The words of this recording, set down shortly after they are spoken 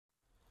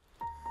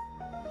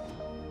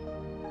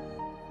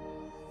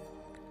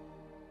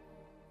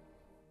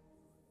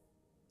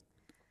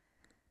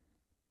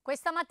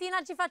Questa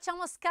mattina ci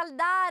facciamo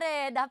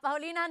scaldare da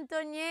Paolina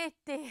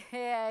Antognetti,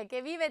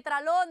 che vive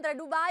tra Londra e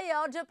Dubai e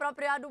oggi è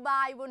proprio a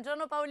Dubai.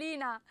 Buongiorno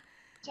Paolina.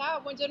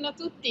 Ciao, buongiorno a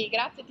tutti,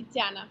 grazie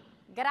Tiziana.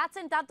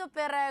 Grazie intanto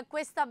per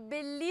questa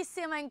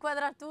bellissima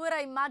inquadratura,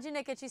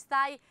 immagine che ci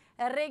stai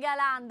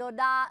regalando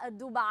da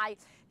Dubai.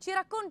 Ci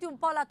racconti un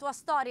po' la tua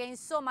storia?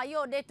 Insomma,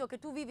 io ho detto che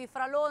tu vivi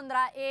fra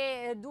Londra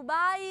e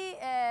Dubai,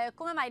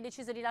 come mai hai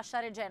deciso di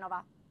lasciare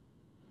Genova?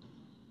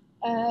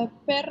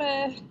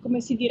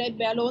 Come si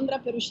direbbe a Londra,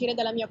 per uscire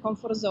dalla mia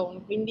comfort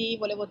zone, quindi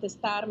volevo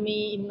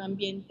testarmi in un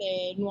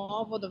ambiente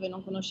nuovo dove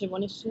non conoscevo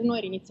nessuno e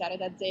riniziare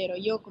da zero.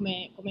 Io,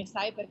 come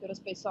sai, perché ero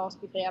spesso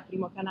ospite a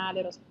Primo Canale,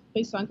 ero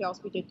spesso anche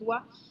ospite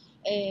tua,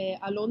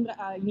 a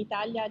Londra, in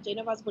Italia, a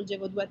Genova,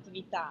 svolgevo due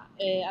attività.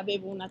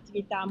 Avevo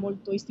un'attività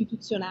molto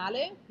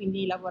istituzionale,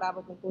 quindi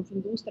lavoravo con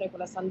Confindustria e con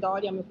la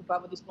Sampdoria, mi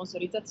occupavo di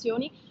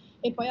sponsorizzazioni,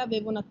 e poi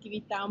avevo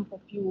un'attività un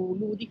po' più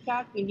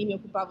ludica, quindi mi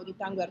occupavo di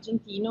tango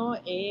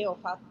argentino e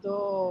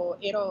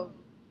ero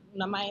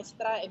una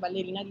maestra e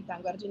ballerina di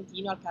tango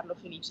argentino al Carlo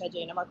Felice a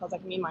Genova, cosa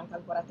che mi manca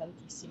ancora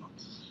tantissimo.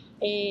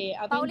 E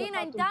avendo Paolina,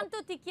 fatto un po'.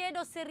 intanto ti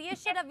chiedo se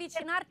riesci ad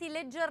avvicinarti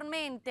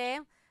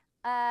leggermente,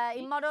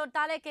 in Sì? modo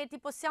tale che ti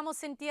possiamo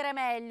sentire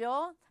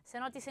meglio, se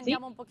no ti Sì?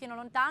 sentiamo un pochino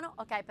lontano.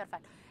 Ok,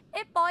 perfetto.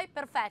 E poi,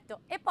 perfetto.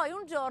 E poi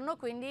un giorno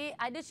quindi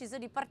hai deciso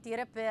di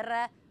partire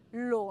per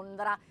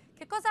Londra.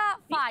 Che cosa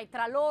Sì? fai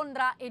tra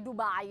Londra e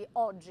Dubai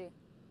oggi?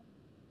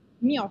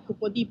 Mi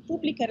occupo di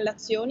pubbliche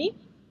relazioni,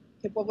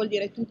 che può vuol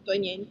dire tutto e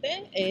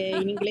niente, e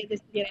in inglese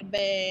si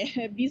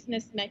direbbe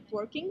business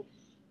networking,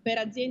 per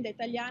aziende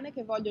italiane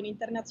che vogliono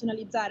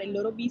internazionalizzare il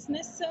loro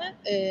business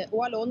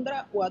o a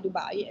Londra o a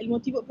Dubai. E il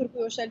motivo per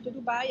cui ho scelto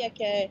Dubai è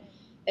che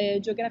è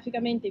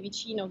geograficamente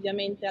vicino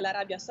ovviamente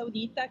all'Arabia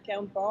Saudita, che è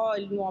un po'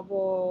 il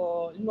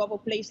nuovo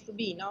place to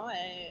be, no?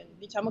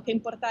 Diciamo che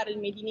importare il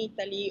Made in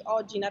Italy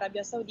oggi in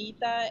Arabia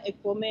Saudita è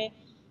come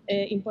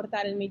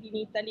importare il Made in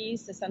Italy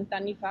 60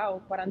 anni fa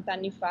o 40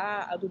 anni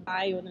fa a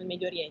Dubai o nel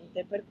Medio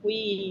Oriente, per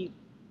cui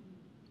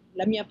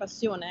la mia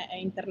passione è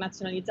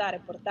internazionalizzare,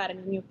 portare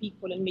nel mio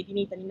piccolo il Made in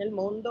Italy nel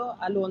mondo,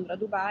 a Londra, a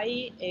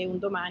Dubai e un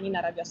domani in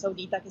Arabia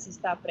Saudita che si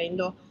sta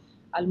aprendo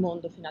al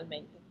mondo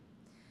finalmente.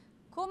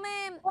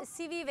 Come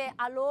si vive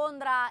a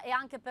Londra e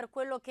anche per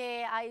quello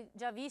che hai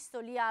già visto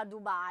lì a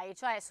Dubai?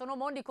 Cioè, sono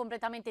mondi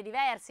completamente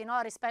diversi, no?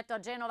 Rispetto a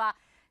Genova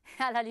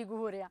e alla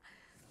Liguria.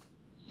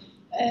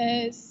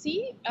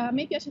 Sì, a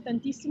me piace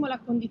tantissimo la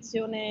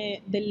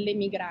condizione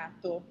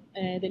dell'emigrata,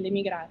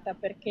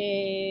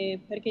 perché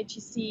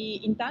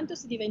intanto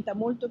si diventa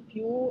molto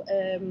più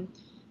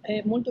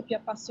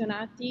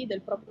appassionati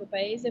del proprio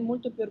paese,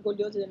 molto più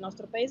orgogliosi del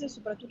nostro paese e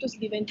soprattutto si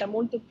diventa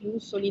molto più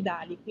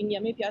solidali. Quindi a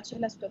me piace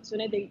la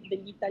situazione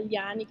degli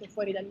italiani che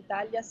fuori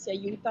dall'Italia si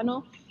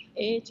aiutano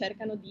e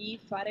cercano di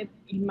fare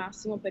il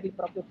massimo per il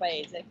proprio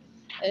paese.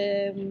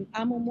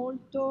 Amo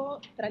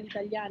molto tra gli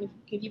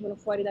italiani che vivono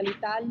fuori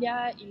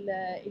dall'Italia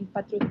il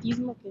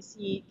patriottismo che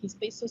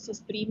spesso si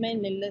esprime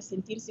nel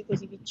sentirsi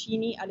così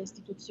vicini alle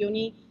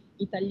istituzioni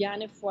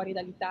italiane fuori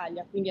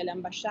dall'Italia, quindi alle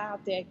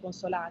ambasciate, ai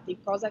consolati,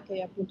 cosa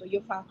che appunto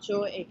io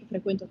faccio e che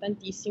frequento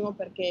tantissimo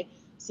perché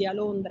sia a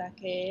Londra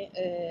che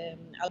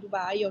a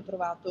Dubai ho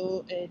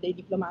trovato dei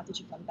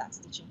diplomatici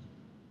fantastici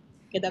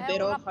che È un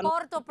davvero fanno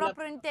rapporto tutto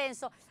proprio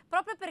intenso,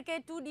 proprio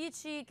perché tu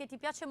dici che ti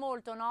piace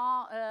molto,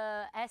 no?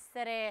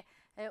 Essere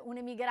un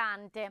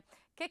emigrante.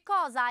 Che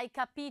cosa hai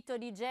capito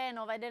di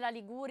Genova e della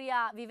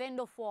Liguria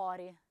vivendo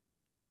fuori?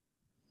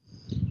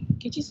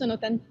 che ci sono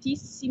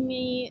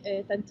tantissime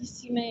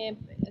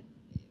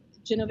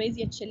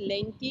genovesi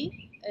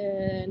eccellenti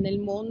nel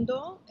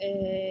mondo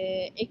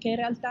e che in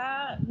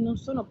realtà non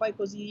sono poi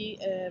così,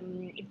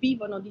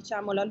 vivono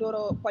diciamo, la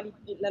loro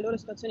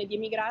situazione di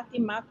emigrati,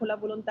 ma con la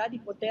volontà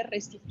di poter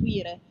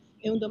restituire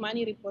e un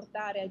domani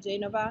riportare a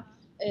Genova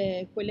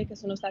quelle che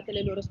sono state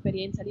le loro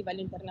esperienze a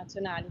livello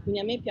internazionale. Quindi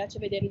a me piace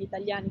vedere gli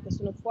italiani che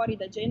sono fuori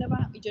da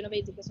Genova, i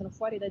genovesi che sono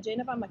fuori da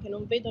Genova, ma che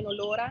non vedono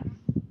l'ora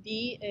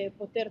di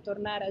poter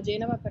tornare a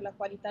Genova per la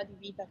qualità di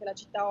vita che la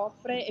città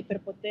offre e per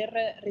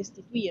poter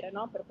restituire,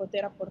 no? Per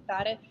poter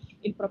apportare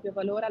il proprio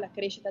valore alla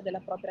crescita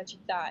della propria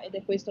città, ed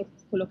è questo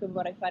quello che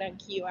vorrei fare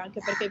anch'io, anche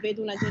perché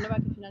vedo una Genova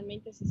che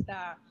finalmente si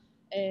sta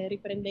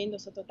riprendendo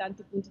sotto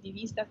tanti punti di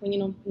vista, quindi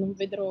non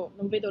vedo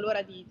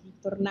l'ora di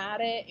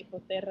tornare e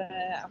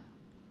poter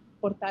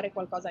portare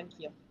qualcosa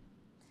anch'io.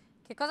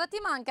 Che cosa ti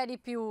manca di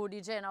più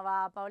di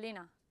Genova,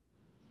 Paolina?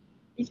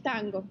 Il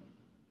tango,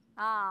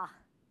 Ah,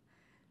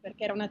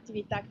 perché era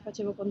un'attività che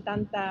facevo con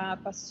tanta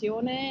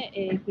passione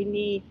e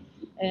quindi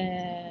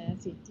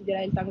sì, ti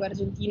direi il tango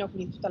argentino,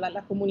 quindi tutta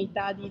la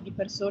comunità di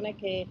persone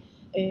che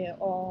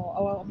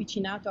ho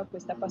avvicinato a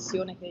questa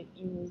passione che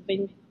in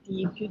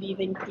più di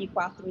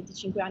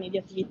 24-25 anni di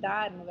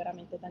attività erano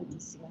veramente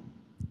tantissime.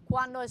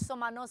 quando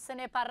insomma non se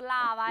ne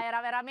parlava, era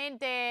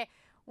veramente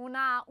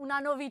una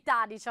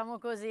novità, diciamo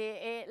così,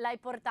 e l'hai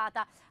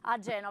portata a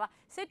Genova.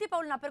 Senti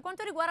Paolina, per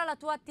quanto riguarda la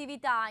tua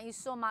attività,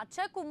 insomma,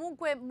 c'è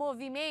comunque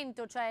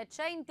movimento, cioè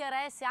c'è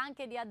interesse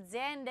anche di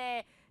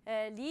aziende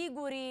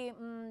liguri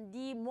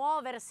di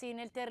muoversi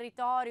nel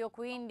territorio,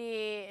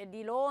 quindi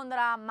di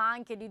Londra ma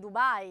anche di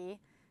Dubai?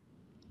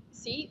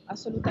 Sì,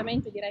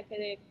 assolutamente, direi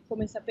che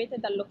come sapete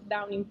dal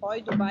lockdown in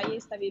poi Dubai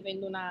sta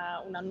vivendo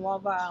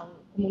come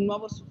un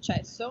nuovo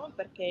successo,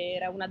 perché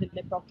era una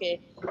delle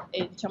poche,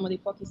 diciamo dei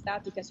pochi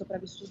stati che ha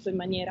sopravvissuto in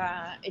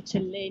maniera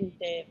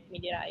eccellente, mi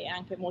direi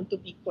anche molto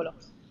piccolo,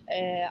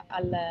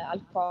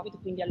 al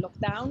Covid, quindi al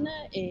lockdown,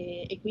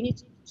 e quindi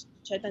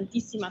c'è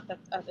tantissima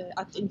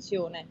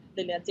attenzione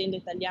delle aziende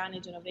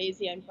italiane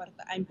genovesi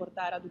a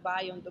importare a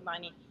Dubai un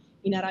domani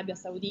in Arabia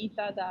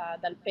Saudita,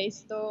 dal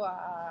pesto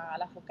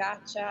alla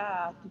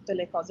focaccia, a tutte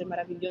le cose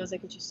meravigliose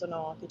che ci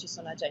sono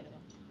a Genova.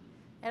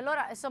 E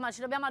allora insomma ci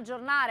dobbiamo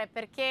aggiornare,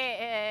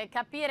 perché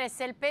capire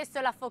se il pesto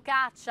e la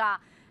focaccia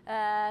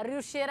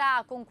riuscirà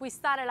a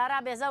conquistare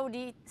l'Arabia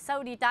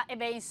Saudita, e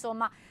beh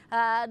insomma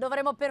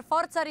dovremo per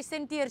forza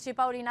risentirci,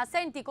 Paolina.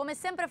 Senti, come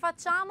sempre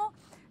facciamo,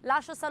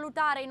 lascio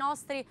salutare i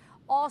nostri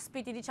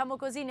ospiti, diciamo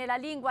così, nella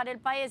lingua del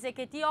paese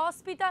che ti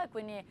ospita,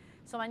 quindi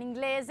insomma in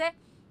inglese.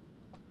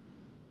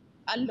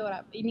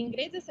 Allora, in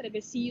inglese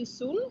sarebbe see you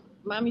soon,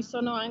 ma mi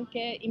sono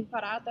anche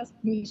imparata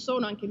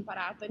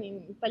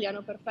in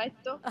italiano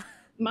perfetto,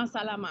 ma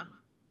salama,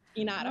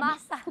 in arabo.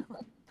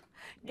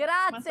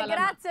 Grazie, Masalama.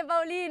 grazie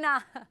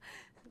Paolina.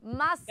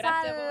 Grazie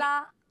a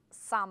voi.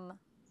 Sam.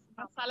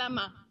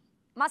 Masalama.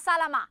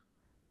 Masalama.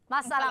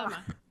 Masalama.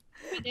 Masalama.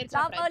 Arrivederci, a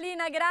Ciao presto.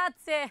 Paolina,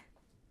 grazie.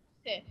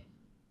 Sì.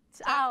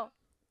 Ciao.